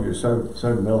a soldier, served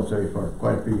the military for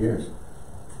quite a few years.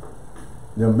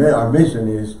 Our mission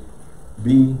is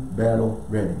be battle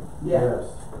ready. Yes.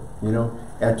 You know,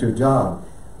 at your job,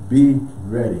 be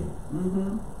ready.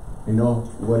 You know,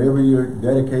 whatever you're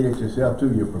dedicated yourself to,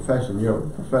 your profession, you're a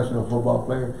professional football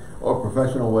player or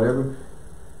professional whatever,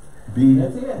 be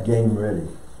game ready.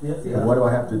 And what do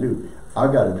I have to do? I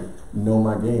got to know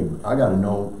my game. I got to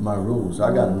know my rules.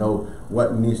 I got to know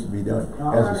what needs to be done.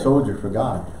 As a soldier for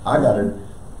God, I got to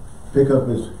pick up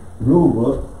His rule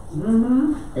book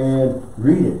and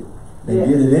read it and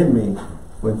get it in me.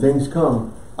 When things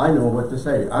come, I know what to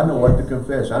say. I know what to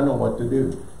confess. I know what to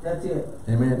do. That's it.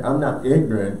 Amen. I'm not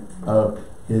ignorant of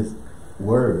His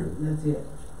word. That's it.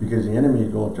 Because the enemy is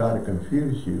going to try to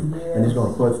confuse you. And he's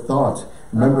going to put thoughts.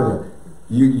 Remember,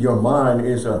 your mind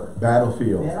is a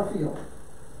battlefield.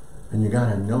 And you got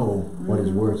to know what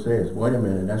His word says. Wait a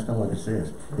minute, that's not what it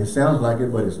says. It sounds like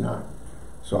it, but it's not.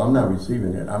 So I'm not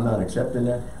receiving it. I'm not accepting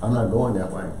that. I'm not going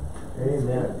that way.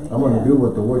 Amen. I'm going to do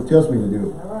what the word tells me to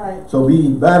do. All right. So be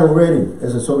battle ready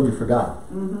as a soldier for God.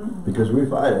 Because we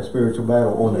fight a spiritual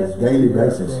battle on a daily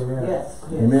basis. Yes.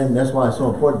 Amen. That's why it's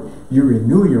so important. You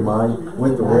renew your mind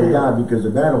with the word of God, because the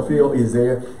battlefield is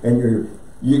there, and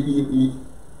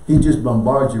He just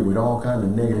bombards you with all kinds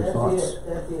of negative thoughts.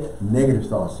 Negative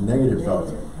thoughts.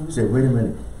 You say, wait a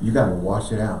minute, you got to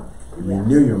wash it out.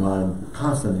 Renew your mind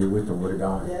constantly with the word of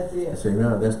God. You say,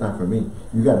 no, that's not for me.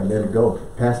 You got to let it go.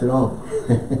 Pass it on.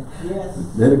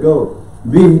 Let it go.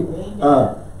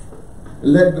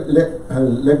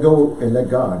 Let go and let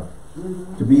God.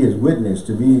 To be His witness.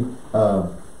 To be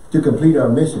to complete our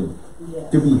mission.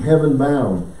 To be heaven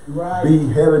bound. Be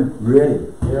heaven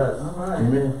ready.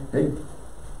 Amen. Hey,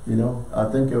 you know, I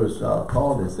think it was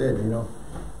Paul that said, you know,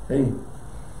 hey,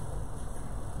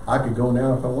 I could go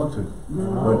now if I want to.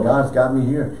 But God's got me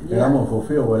here. And I'm going to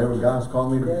fulfill whatever God's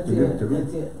called me to do.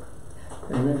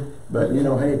 Amen. But, you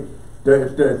know, hey,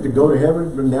 to go to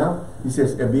heaven now, He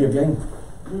says, it'll be a game.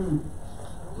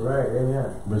 Right,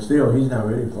 amen. But still, He's not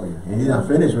ready for you. And He's not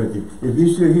finished with you. If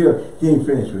you're still here, He ain't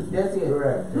finished with you. That's it.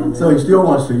 Correct. So He still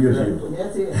wants to use you.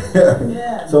 That's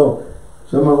it. So,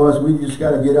 some of us, we just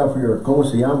got to get up for your como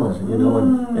se llamas, you know,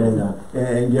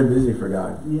 and get busy for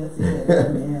God.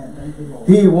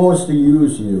 He wants to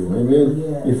use you.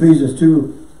 Amen. Ephesians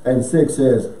 2:6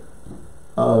 says,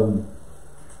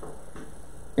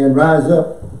 and rise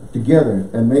up together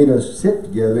and made us sit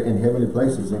together in heavenly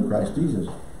places in Christ Jesus.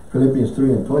 Philippians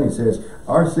 3:20 says,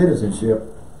 our citizenship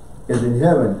is in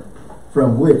heaven,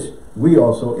 from which we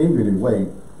also eagerly wait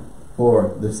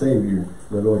for the Savior,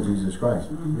 the Lord Jesus Christ.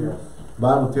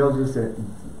 Bible tells us that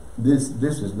this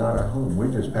is not our home.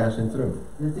 We're just passing through.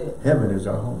 Heaven is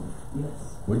our home.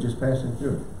 We're just passing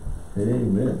through.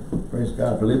 Amen. Praise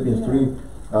God. Philippians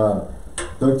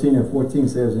 3:13 and 14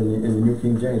 says in the New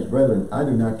King James, brethren, I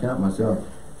do not count myself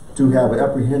to have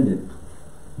apprehended,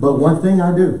 but one thing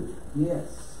I do.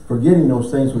 Forgetting those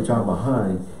things which are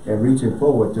behind and reaching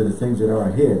forward to the things that are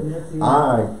ahead,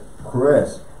 I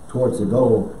press towards the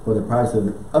goal for the price of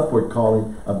the upward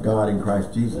calling of God in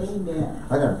Christ Jesus.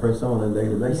 I got to press on a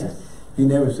daily basis. He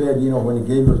never said, you know, when He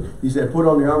gave us, He said, put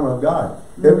on the armor of God.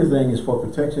 Everything is for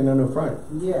protection on the front.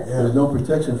 There's no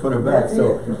protection for the back.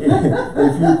 So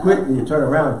if you quit and you turn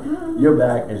around, your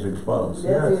back is exposed.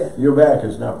 Your back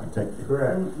is not protected.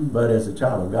 Correct. But as a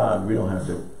child of God, we don't have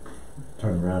to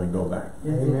turn around and go back.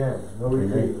 Amen. No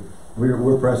retreat.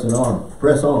 We're pressing on.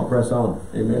 Press on, press on.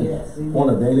 Amen. Yes, amen. On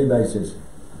a daily basis.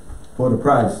 For the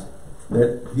price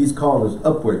that He's called us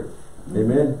upward.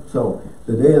 Amen. So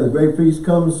the day of the great feast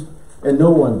comes and no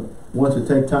one wants to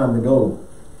take time to go.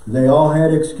 They all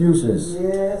had excuses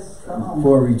Yes, come on.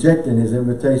 for rejecting His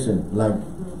invitation like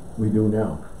we do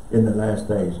now in the last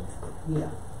days. Yeah.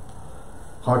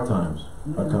 Hard times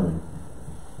are coming.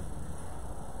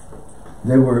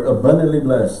 They were abundantly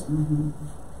blessed,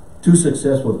 too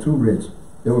successful, too rich.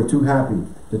 They were too happy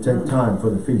to take time for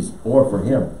the feast or for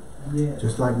Him, Yes.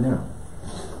 just like now.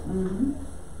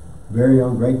 Very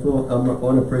ungrateful,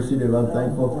 unappreciative,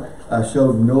 unthankful. I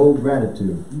showed no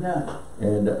gratitude. None.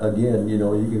 And again, you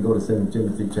know, you can go to 2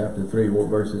 Timothy chapter 3,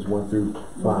 verses 1 through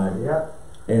 5, Yep.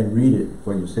 and read it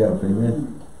for yourself.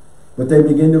 Amen. But they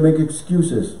begin to make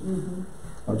excuses.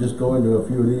 I'll just go into a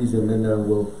few of these and then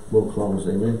we'll close.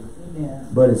 Amen. Amen.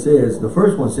 But it says, the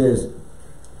first one says,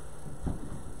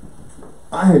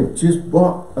 I had just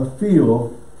bought a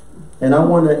field and I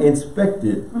want to inspect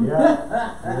it. Yeah.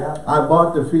 Yeah. I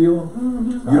bought the field.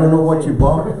 You don't know what you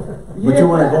bought, but you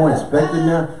want to go inspect it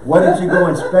now? Why didn't you go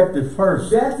inspect it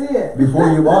first That's it. before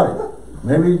you bought it?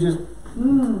 Maybe you just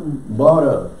bought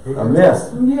a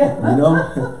mess. Yeah. You know?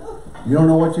 You don't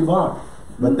know what you bought.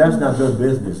 But that's not good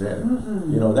business, eh?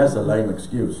 You know, that's a lame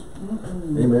excuse.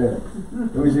 Amen.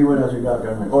 Let me see what else you got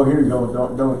there. Oh, here you go.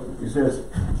 Don't. It says,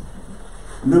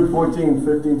 Luke 14,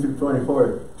 15 through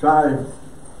 24. Try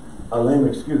a lame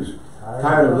excuse.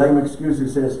 Tired of lame excuses.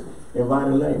 It says, invite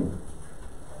a lame.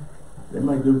 They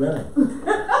might do better.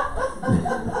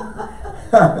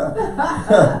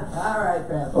 All right,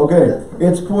 Pastor. Okay.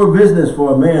 It's poor business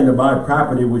for a man to buy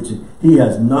property which he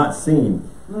has not seen.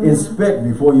 Inspect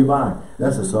before you buy.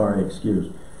 That's a sorry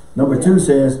excuse. Number 2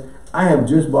 says, I have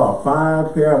just bought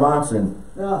 5 pair of oxen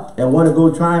and want to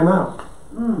go try them out.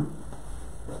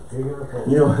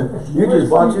 You know, you just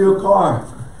bought you a car,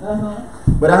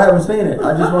 but I haven't seen it.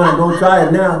 I just want to go try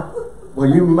it now. Well,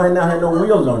 you might not have no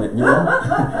wheels on it, you know,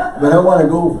 but I want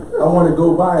to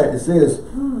go buy it. It says,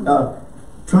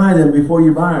 try them before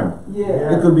you buy them.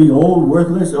 Yeah. It could be old,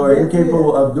 worthless, or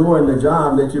incapable of doing the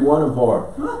job that you want them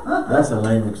for. That's a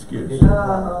lame excuse.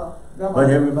 But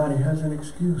everybody has an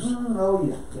excuse. Oh,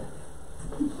 yeah.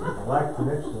 I like the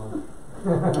next one.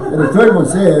 And the third one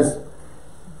says,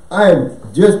 I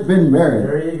have just been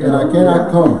married and I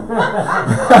cannot come.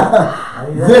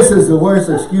 This is the worst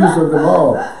excuse of them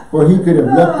all. For he could have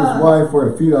left his wife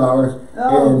for a few hours,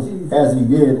 and as he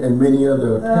did in many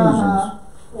other occasions.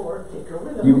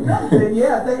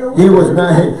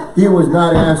 He was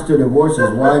not asked to divorce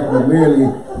his wife, but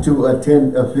merely to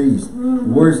attend a feast.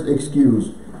 Worst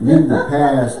excuse. Leave the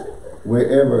past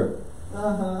wherever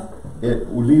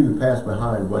leave the past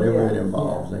behind, whatever it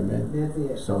involves. Amen. That's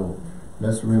it. So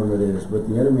let's remember this. But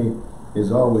the enemy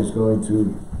is always going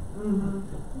to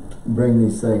bring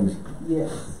these things.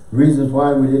 Yes. Reasons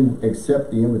why we didn't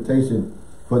accept the invitation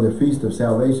for the Feast of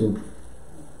Salvation,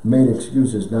 made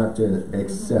excuses not to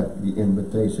accept the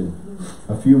invitation.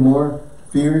 A few more: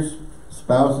 fears,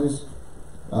 spouses,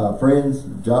 friends,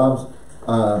 jobs,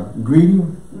 greedy.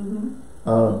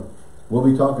 We'll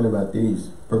be talking about these.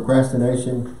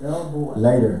 Procrastination,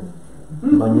 later,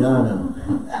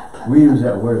 mañana. We use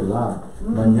that word a lot.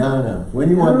 Mañana. When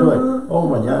do you want to do it? Oh,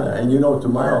 mañana. And you know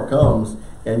tomorrow comes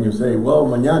and you say, well,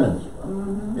 mañana.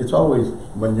 It's always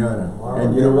mañana.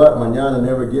 And you know what? Mañana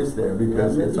never gets there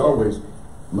because it's always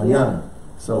mañana.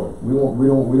 So we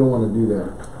don't want to do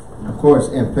that. Of course,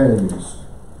 imperatives.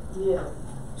 Yes.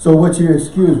 So what's your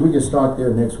excuse? We can start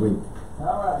there next week. All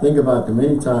right. Think about the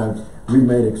many times we've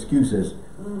made excuses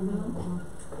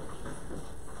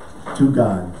to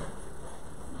God.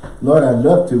 Lord, I'd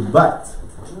love to, but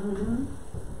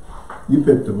you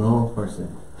picked the wrong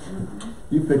person.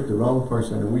 You picked the wrong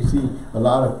person. And we see a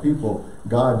lot of people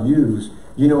God used.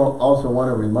 You know, also want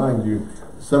to remind you,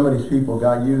 some of these people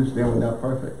God used, they were not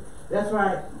perfect. That's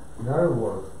right. None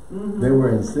work. They were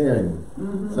in sin.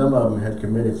 Some of them had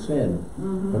committed sin,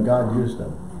 but God used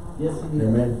them. Yes, he did.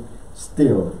 Amen.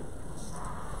 Still,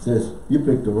 says, you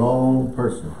picked the wrong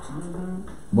person.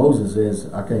 Moses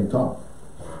says, I can't talk.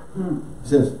 He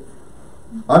says,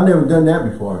 I've never done that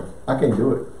before. I can't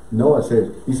do it. Noah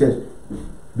says, he says,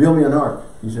 build me an ark.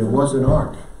 He said, what's an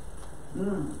ark?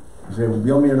 He said, well,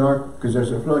 build me an ark because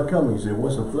there's a flood coming. He said,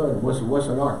 what's a flood? What's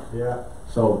an ark? Yeah.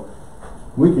 So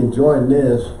we can join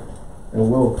this and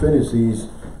we'll finish these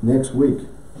next week.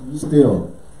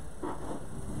 Still,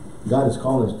 God is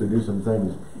calling us to do some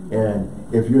things. And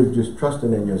if you're just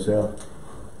trusting in yourself,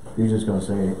 you're just going to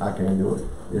say, I can't do it.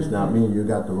 It's not me. You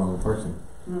got the wrong person.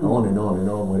 On and on and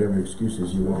on, whatever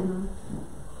excuses you want.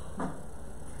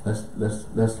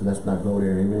 let's not go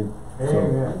there, amen.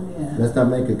 Amen. Yeah. Let's not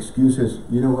make excuses.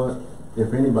 You know what?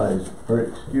 If anybody's heard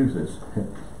excuses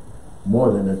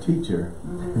more than a teacher,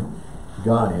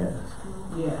 God has.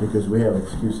 Yeah. Because we have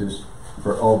excuses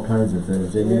for all kinds of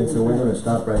things. Amen. So we're going to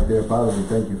stop right there. Father, we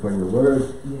thank you for your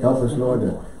word. Yes. Help us, Lord,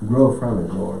 to grow from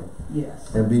it, Lord.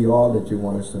 Yes. And be all that you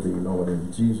want us to be, Lord.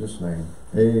 In Jesus' name.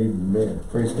 Amen.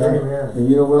 Praise God. Amen. And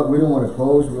you know what? We don't want to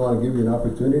close. We want to give you an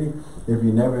opportunity. If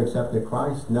you never accepted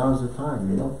Christ, now's the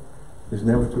time, you know. It's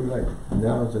never too late.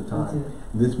 Now's the time.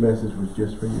 This message was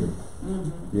just for you.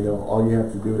 You know, all you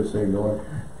have to do is say, Lord,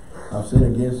 I've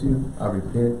sinned against you. I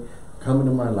repent. Come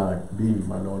into my life. Be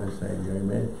my Lord and Savior.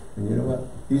 Amen. And you know what?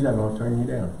 He's not going to turn you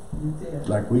down.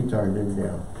 Like we turned him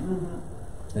down.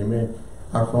 Amen.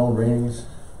 Our phone rings.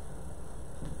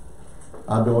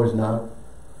 Our door's knocked.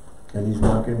 And he's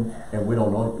knocking. And we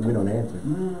don't answer.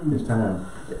 It's time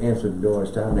to answer the door.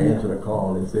 It's time to answer the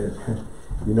call. It says,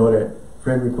 you know that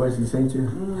friend request he sent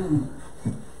you?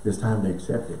 It's time to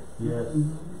accept it. Yes.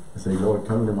 And say, Lord,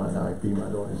 come into my life. Be my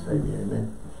Lord and Savior.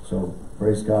 Amen. So,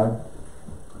 praise God.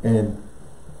 And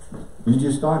you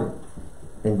just start it.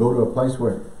 And go to a place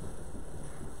where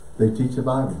they teach the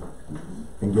Bible.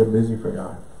 And get busy for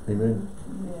God. Amen.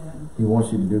 Yeah. He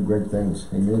wants you to do great things.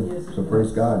 Amen. Yes, So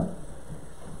praise God.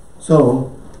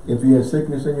 So, if you have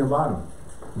sickness in your body,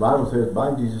 the Bible says,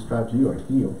 by Jesus' stripes you are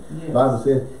healed. Yes. The Bible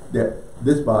says that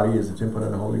this body is the temple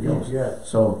of the Holy Ghost. Yes.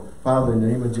 So, Father, in the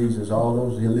name of Jesus, all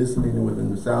those who are listening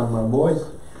within the sound of my voice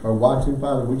or watching,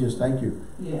 Father, we just thank you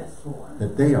Yes, Lord.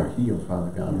 that they are healed, Father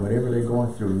God. Whatever they're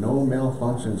going through, no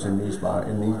malfunctions in these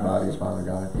bodies, Father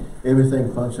God.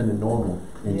 Everything functioning normal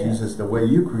in Yes. Jesus, the way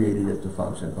you created it to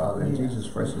function, Father. In Yes. Jesus'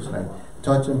 precious name.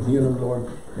 Touch them, heal them, Lord,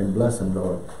 and bless them,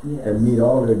 Lord. Yes. And meet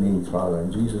all their needs, Father,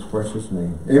 in Jesus' precious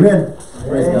name. Amen.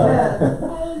 Praise Amen.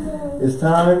 God. It's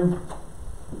time,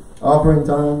 offering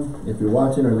time. If you're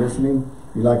watching or listening,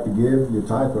 you'd like to give your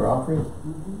tithe or offering,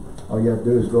 all you have to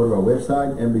do is go to our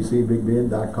website,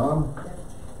 nbcbigbend.com,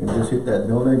 and just hit that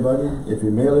donate button. If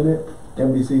you're mailing it,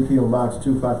 NBC P.O. Box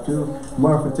 252,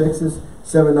 Marfa, Texas,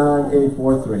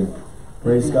 79843.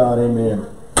 Praise God, amen.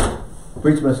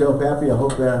 Preach myself happy. I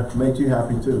hope that made you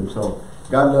happy too. So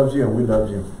God loves you and we love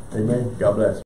you. Amen. God bless.